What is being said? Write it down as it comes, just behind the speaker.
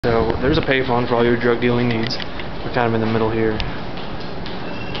So there's a payphone for all your drug dealing needs. We're kind of in the middle here.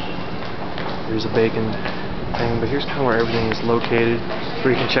 There's a bacon thing, but here's kind of where everything is located, where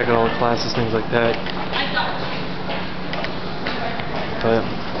you can check out all the classes, things like that. But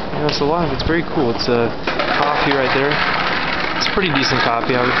you know, it's a lot. It's very cool. It's a coffee right there. It's a pretty decent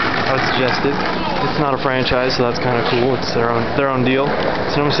coffee. I would suggest it. It's not a franchise, so that's kind of cool. It's their own deal.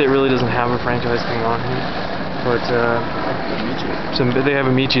 Sonoma State really doesn't have a franchise thing on here, but they have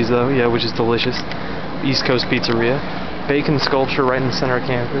a Michi's though, yeah, which is delicious. East Coast Pizzeria. Bacon sculpture right in the center of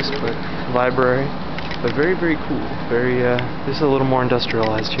campus, but library. But very, very cool. Very, this is a little more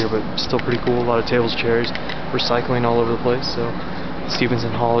industrialized here, but still pretty cool. A lot of tables, chairs, recycling all over the place. So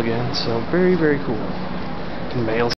Stevenson Hall again. So very, very cool. Mail.